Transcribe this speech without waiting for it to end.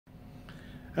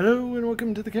Hello and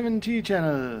welcome to the Kevin T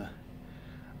channel.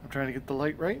 I'm trying to get the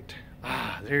light right.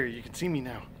 There, you can see me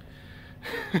now.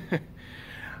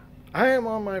 I am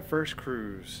on my first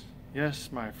cruise. Yes,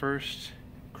 my first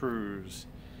cruise.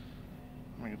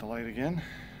 I'm gonna get the light again,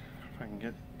 if I can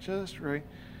get just right.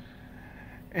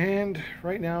 And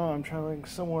right now I'm traveling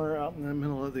somewhere out in the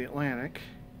middle of the Atlantic.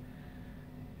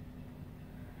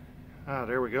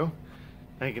 There we go.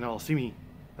 Now you can all see me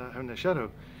without having a shadow.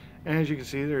 And as you can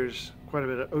see, there's quite a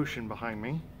bit of ocean behind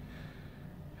me.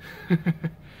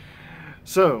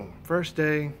 So, first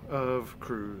day of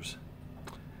cruise.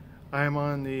 I am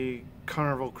on the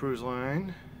Carnival cruise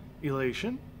line,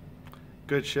 Elation.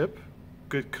 Good ship,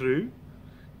 good crew,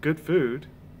 good food,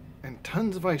 and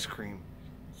tons of ice cream.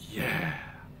 Yeah!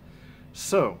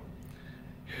 So,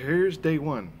 here's day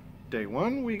one. Day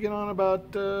one, we get on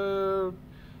about,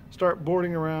 start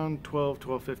boarding around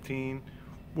 12:15.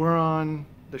 We're on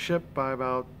the ship by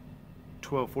about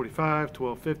 12:45,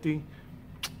 12:50,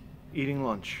 eating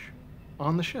lunch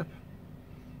on the ship.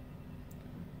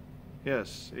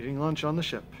 Yes, eating lunch on the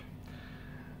ship.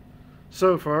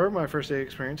 So far, my first day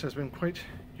experience has been quite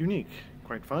unique,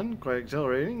 quite fun, quite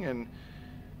exhilarating, and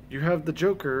you have the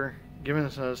Joker giving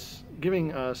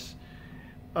us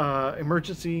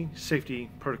emergency safety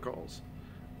protocols.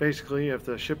 Basically, if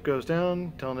the ship goes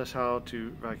down, telling us how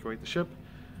to evacuate the ship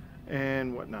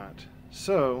and whatnot.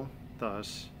 So,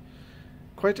 thus,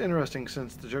 quite interesting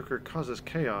since the Joker causes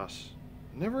chaos.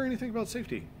 Never anything about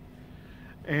safety.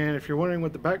 And if you're wondering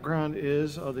what the background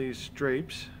is of these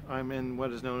drapes, I'm in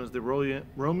what is known as the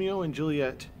Romeo and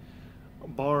Juliet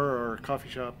bar or coffee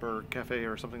shop or cafe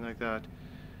or something like that.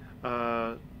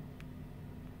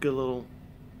 Good little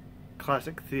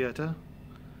classic theater.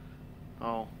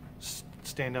 I'll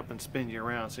stand up and spin you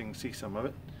around so you can see some of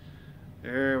it.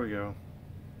 There we go.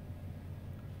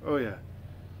 Oh yeah.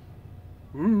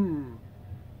 Ooh.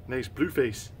 Nice blue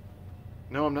face.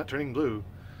 No, I'm not turning blue.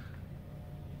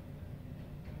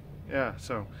 Yeah,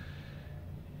 so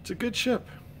it's a good ship.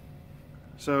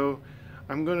 So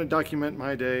I'm going to document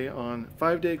my day on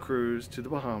 5-day cruise to the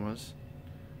Bahamas,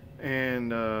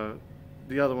 and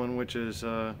the other one, which is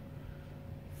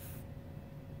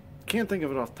can't think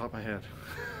of it off the top of my head.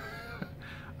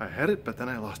 I had it, but then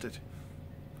I lost it.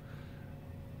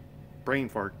 Brain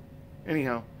fart.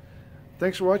 Anyhow,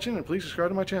 thanks for watching, and please subscribe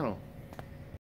to my channel.